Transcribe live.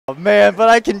Man, but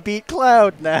I can beat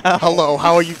Cloud now. Hello,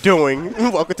 how are you doing?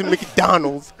 Welcome to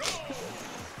McDonald's.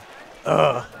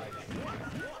 All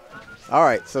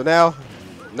right, so now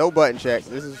no button check.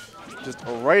 This is just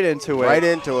right into it. Right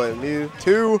into it.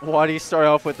 Mewtwo. WaDi started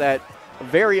off with that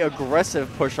very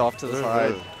aggressive push off to the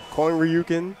side. Coin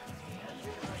Ryukin.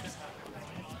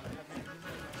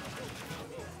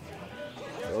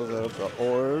 Goes up the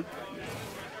orb.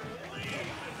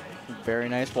 Very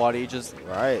nice WaDi, just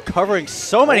covering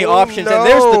so many options. No. And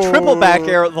there's the triple back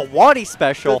air, the WaDi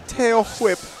special. The tail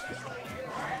whip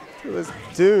to his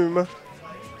doom.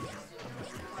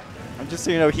 Just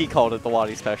so you know, he called it the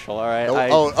WaDi special, all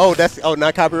right? That's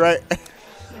not copyright?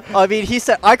 I mean, he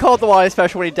said, I call it the WaDi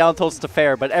special when he down tilts to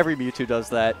fair, but every Mewtwo does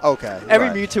that. Okay. Every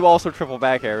Mewtwo also triple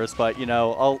back airs, but, you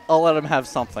know, I'll let him have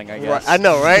something, I guess. I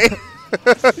know, right?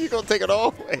 You're going to take it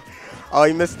all away. Oh,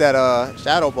 he missed that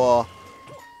Shadow Ball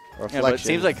reflection. Yeah, but it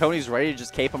seems like Coney's ready to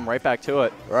just cape him right back to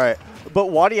it. Right. But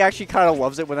WaDi actually kind of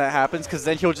loves it when that happens, because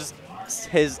then he'll just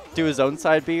do his own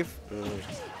side beef.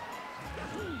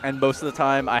 And most of the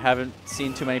time, I haven't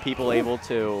seen too many people able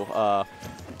to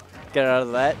get out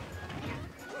of that.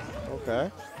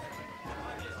 Okay.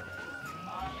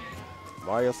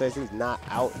 Mario says he's not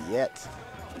out yet.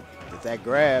 Get that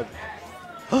grab.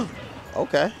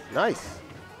 Okay, nice.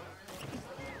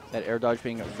 That air dodge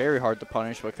being very hard to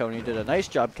punish, but Coney did a nice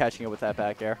job catching it with that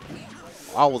back air.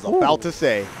 I was about to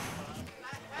say,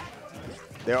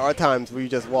 there are times where you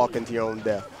just walk into your own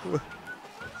death.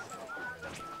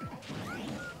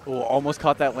 Ooh, almost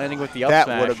caught that landing with the up smash.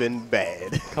 That would have been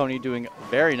bad. Coney doing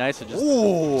very nice and just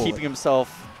keeping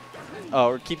himself,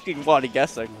 or keeping WaDi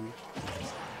guessing.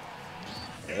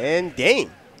 And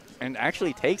game. And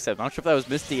actually takes it. Not sure if that was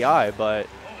missed DI, but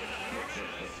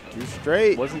 2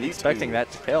 straight. Wasn't expecting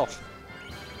that to kill.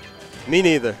 Me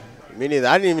neither. Me neither.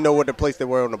 I didn't even know what the place they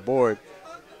were on the board.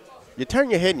 You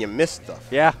turn your head and you miss stuff.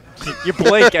 Yeah. You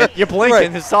blink and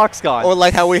and his sock's gone. Or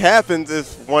like how it happens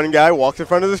is one guy walks in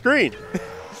front of the screen.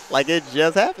 Like it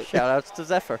just happened. Shout outs to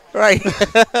Zephyr. Right.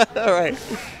 All right.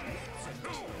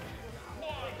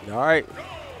 All right.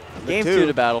 Game 2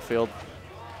 to Battlefield.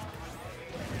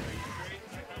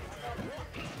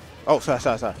 Oh,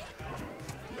 sorry.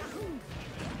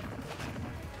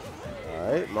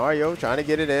 All right, Mario trying to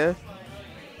get it in.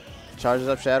 Charges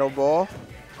up Shadow Ball.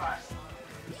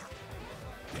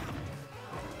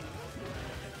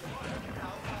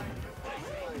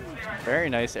 Very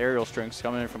nice aerial strings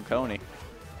coming in from Coney.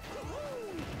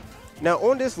 Now,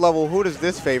 on this level, who does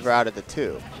this favor out of the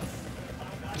 2?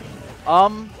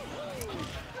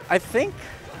 I think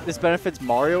this benefits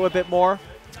Mario a bit more,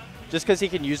 just because he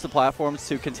can use the platforms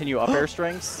to continue up air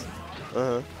strings.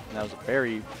 And that was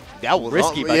very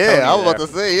risky by Coney I was about to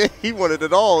say, he wanted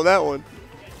it all on that one.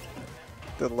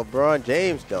 The LeBron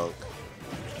James dunk.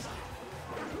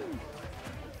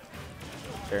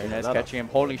 Very nice catching him,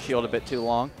 holding shield a bit too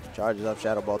long. Charges up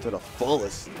Shadow Ball to the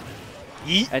fullest.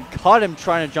 And caught him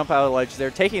trying to jump out of the ledge there,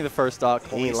 taking the first stock.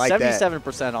 He ain't like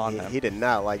 77% on him. He did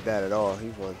not like that at all. He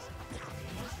was.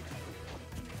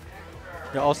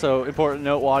 Also, important to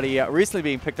note, WaDi recently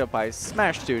being picked up by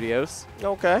Smash Studios.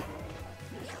 Okay.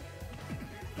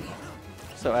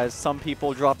 So as some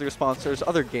people drop their sponsors,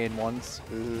 other gain ones.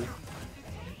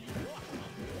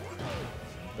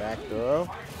 Back throw.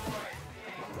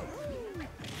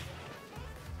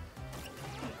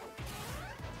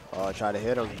 Oh, try to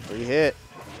hit him. Free hit.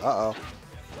 Uh-oh.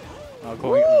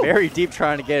 Going very deep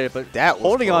trying to get it, but that was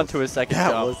holding close. on to his second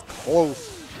jump. That was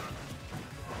close.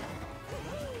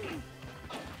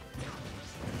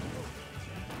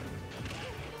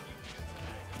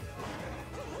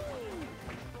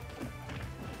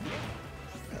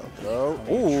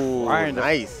 Ooh,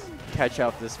 nice. Catch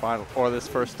out this this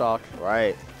first stock.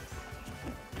 Right.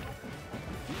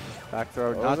 Back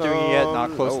throw, not doing it yet,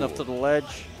 not close enough to the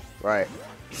ledge. Right.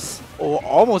 Oh,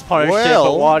 almost punished it,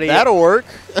 but WaDi that'll work.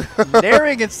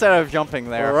 naring instead of jumping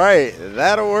there. Right,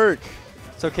 that'll work.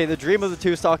 It's okay, the dream of the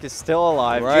 2 stock is still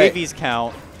alive. Right. JV's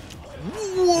count.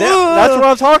 That's what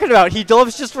I'm talking about. He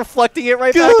loves just reflecting it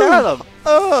right back at him.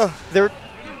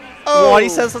 WaDi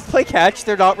says, let's play catch.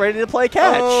 They're not ready to play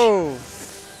catch.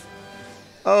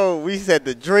 Oh, we said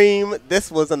the dream.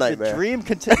 This was a nightmare. The dream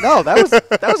continues. No, that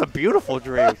was a beautiful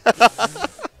dream.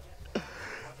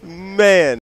 Man.